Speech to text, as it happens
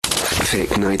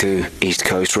Vic Naidoo, East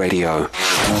Coast Radio.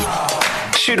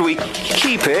 Should we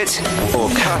keep it or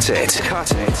cut it? Cut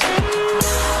it.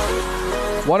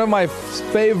 One of my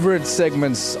favorite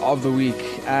segments of the week.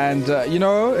 And,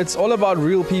 it's all about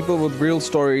real people with real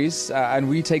stories. And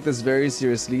we take this very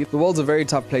seriously. The world's a very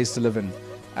tough place to live in.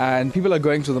 And people are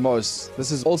going through the most.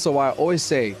 This is also why I always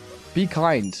say, be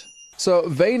kind. So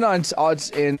Wynand out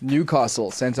in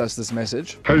Newcastle sent us this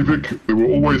message. Hey Vic, there were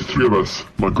always three of us.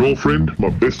 My girlfriend, my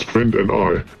best friend and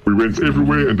I. We went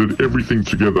everywhere and did everything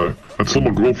together. Until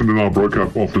my girlfriend and I broke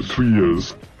up after 3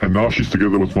 years. And now she's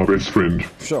together with my best friend.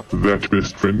 Sure. That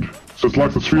best friend. So it's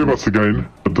like the three of us again,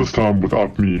 but this time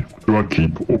without me. Do I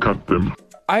keep or cut them?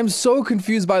 I'm so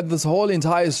confused by this whole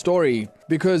entire story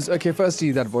because, okay,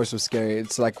 firstly, that voice was scary.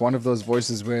 It's like one of those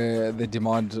voices where they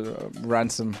demand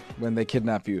ransom when they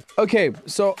kidnap you. Okay,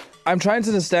 so I'm trying to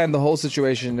understand the whole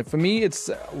situation. For me, it's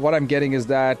what I'm getting is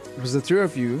that it was the three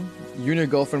of you and your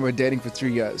girlfriend were dating for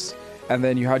 3 years. And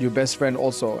then you had your best friend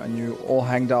also, and you all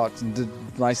hanged out and did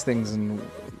nice things, and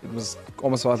it was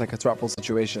almost felt like a throuple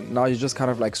situation. Now you just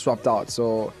kind of like swapped out.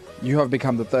 So you have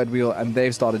become the third wheel and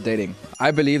they've started dating. I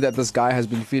believe that this guy has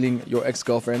been feeling your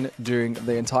ex-girlfriend during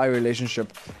the entire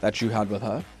relationship that you had with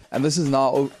her. And this is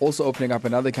now also opening up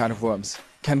another can of worms.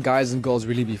 Can guys and girls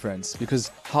really be friends? Because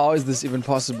how is this even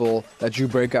possible that you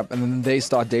break up and then they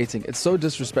start dating? It's so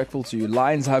disrespectful to you.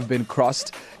 Lines have been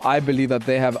crossed. I believe that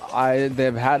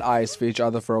they've had eyes for each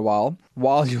other for a while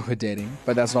you were dating,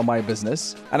 but that's not my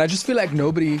business. And I just feel like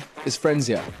nobody is friends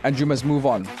here and you must move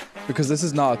on because this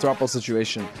is now a throuple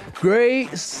situation.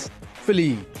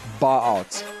 Gracefully bar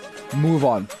out. Move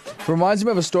on. Reminds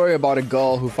me of a story about a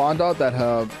girl who found out that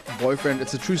her boyfriend,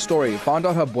 it's a true story, found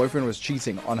out her boyfriend was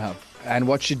cheating on her. And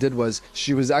what she did was,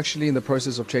 she was actually in the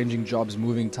process of changing jobs,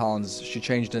 moving towns. She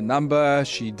changed her number,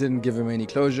 she didn't give him any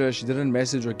closure, she didn't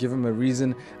message or give him a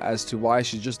reason as to why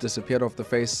she just disappeared off the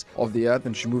face of the earth,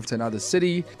 and she moved to another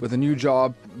city with a new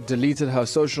job, deleted her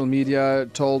social media,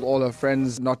 told all her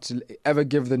friends not to ever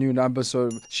give the new number,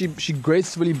 so she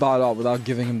gracefully bowed out without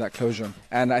giving him that closure.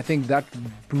 And I think that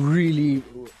really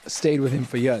stayed with him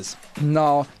for years.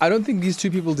 Now, I don't think these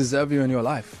two people deserve you in your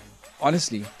life.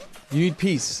 Honestly, you need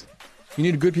peace. You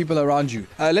need good people around you.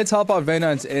 Let's help out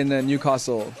Wynand in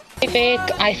Newcastle. Vic,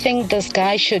 I think this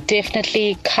guy should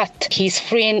definitely cut his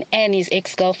friend and his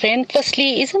ex-girlfriend.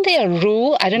 Firstly, isn't there a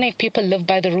rule? I don't know if people live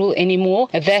by the rule anymore,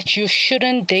 that you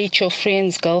shouldn't date your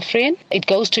friend's girlfriend. It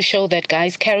goes to show that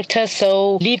guy's character.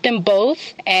 So leave them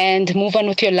both and move on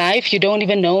with your life. You don't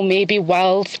even know. Maybe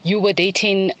while you were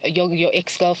dating your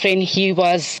ex-girlfriend, he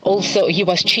was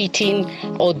cheating,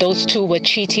 or those two were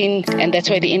cheating, and that's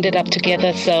why they ended up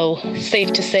together. So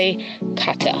safe to say,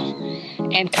 cut her.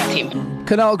 And cut him.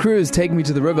 Canal Cruise, Take Me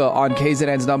to the River on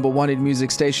KZN's number one hit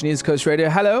music station, East Coast Radio.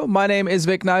 Hello, my name is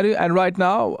Vic Naidoo, and right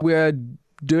now we're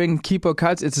doing Keep or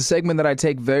Cut. It's a segment that I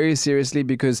take very seriously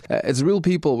because it's real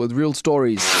people with real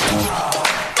stories.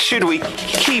 Should we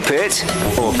keep it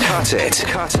or cut it?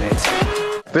 Cut it.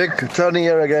 Vic, Tony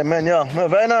here again, man. Yeah, no,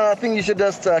 Wynand, I think you should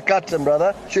just cut him,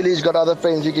 brother. Surely he's got other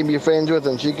friends you can be friends with,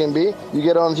 and she can be. You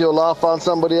get on to your life, find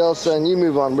somebody else, and you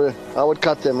move on, bro. I would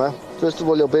cut them, man. First of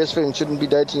all, your best friend shouldn't be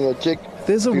dating your chick.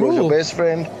 There's a rule. Your best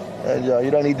friend, and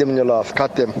you don't need them in your life.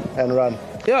 Cut them and run.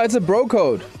 Yeah, it's a bro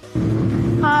code.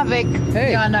 Hi, Vic.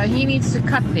 Hey. Yeah, no, he needs to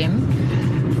cut them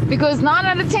because 9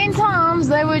 out of 10 times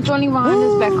they were Johnny behind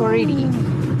his back already.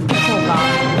 Poor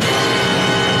guy.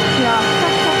 Yeah,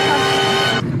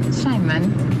 cut. Shame,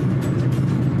 man.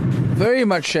 Very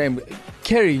much shame.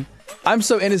 Kerry, I'm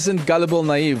so innocent, gullible,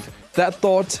 naive. That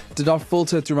thought did not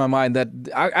filter through my mind that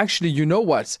actually, you know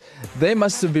what? They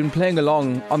must have been playing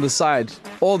along on the side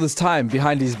all this time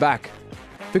behind his back.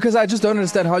 Because I just don't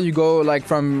understand how you go like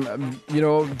from,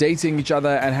 dating each other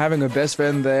and having a best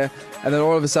friend there, and then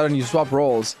all of a sudden you swap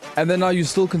roles. And then now you're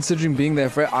still considering being their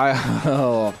friend.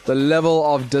 The level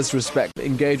of disrespect.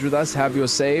 Engage with us. Have your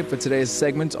say for today's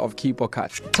segment of Keep or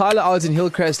Cut. Tyler out in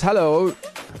Hillcrest. Hello.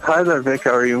 Hi there, Vic.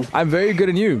 How are you? I'm very good,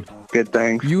 and you? Good,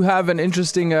 thanks. You have an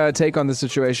interesting take on the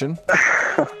situation.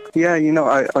 Yeah,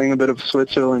 I'm playing a bit of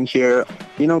Switzerland here.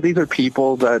 These are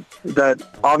people that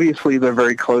obviously they're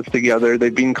very close together.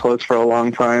 They've been close for a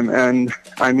long time. And,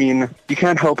 you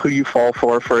can't help who you fall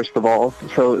for, first of all.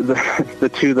 So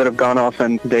the two that have gone off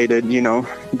and dated,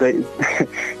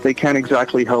 they can't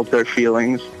exactly help their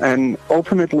feelings. And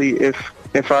ultimately,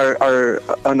 if our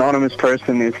anonymous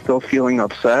person is still feeling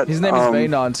upset... His name is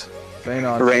Wynand.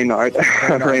 Reynard,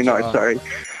 sorry.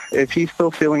 If he's still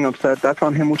feeling upset, that's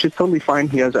on him, which is totally fine.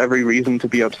 He has every reason to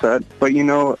be upset. But,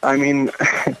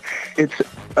 it's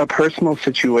a personal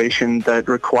situation that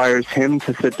requires him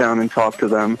to sit down and talk to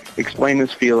them, explain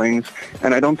his feelings,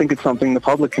 and I don't think it's something the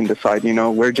public can decide.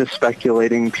 We're just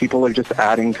speculating. People are just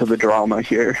adding to the drama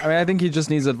here. I mean, I think he just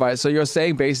needs advice. So you're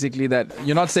saying basically that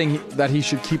you're not saying that he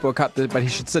should keep or cut this, but he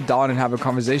should sit down and have a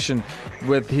conversation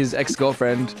with his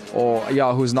ex-girlfriend or,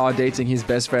 who's now dating his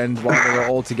best friend while they were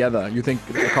all together. You think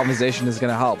the conversation is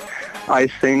going to help? I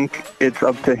think it's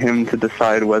up to him to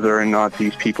decide whether or not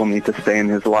these people need to stay in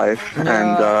his life.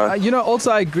 And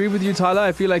also I agree with you, Tyler.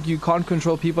 I feel like you can't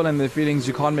control people and their feelings.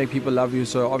 You can't make people love you.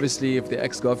 So obviously, if the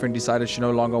ex-girlfriend decided she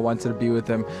no longer wanted to be with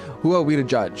him, who are we to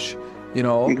judge?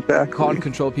 Exactly. Can't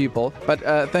control people. But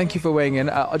thank you for weighing in.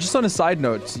 Just on a side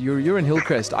note, you're in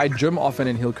Hillcrest. I gym often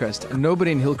in Hillcrest. And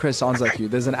nobody in Hillcrest sounds like you.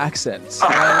 There's an accent.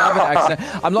 I love an accent.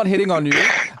 I'm not hitting on you,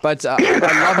 but I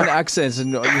love an accent.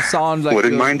 And you sound like...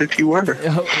 Wouldn't mind if you were.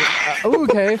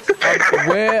 Okay.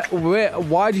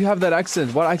 Why do you have that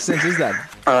accent? What accent is that?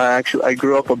 Actually, I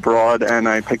grew up abroad and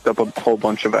I picked up a whole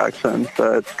bunch of accents.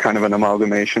 It's kind of an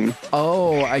amalgamation.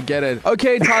 Oh, I get it.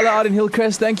 Okay, Tyler out in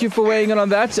Hillcrest, thank you for weighing in on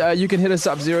that. You can hit us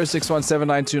up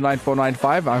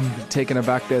 0617929495. I'm taken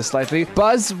aback there slightly.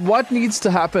 Buzz, what needs to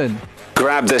happen?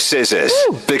 Grab the scissors,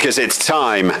 because it's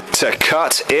time to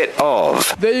cut it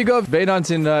off. There you go, Wynand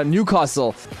in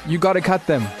Newcastle. You got to cut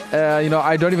them.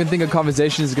 I don't even think a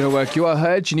conversation is going to work. You are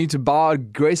hurt. You need to bow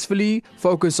gracefully.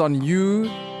 Focus on you.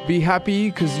 Be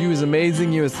happy because you is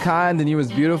amazing, you is kind, and you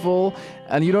is beautiful.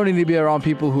 And you don't need to be around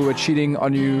people who are cheating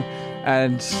on you.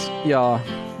 And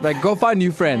go find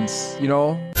new friends,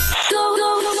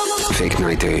 Vic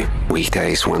Naidoo,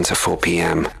 weekdays 1 to 4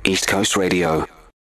 p.m. East Coast Radio.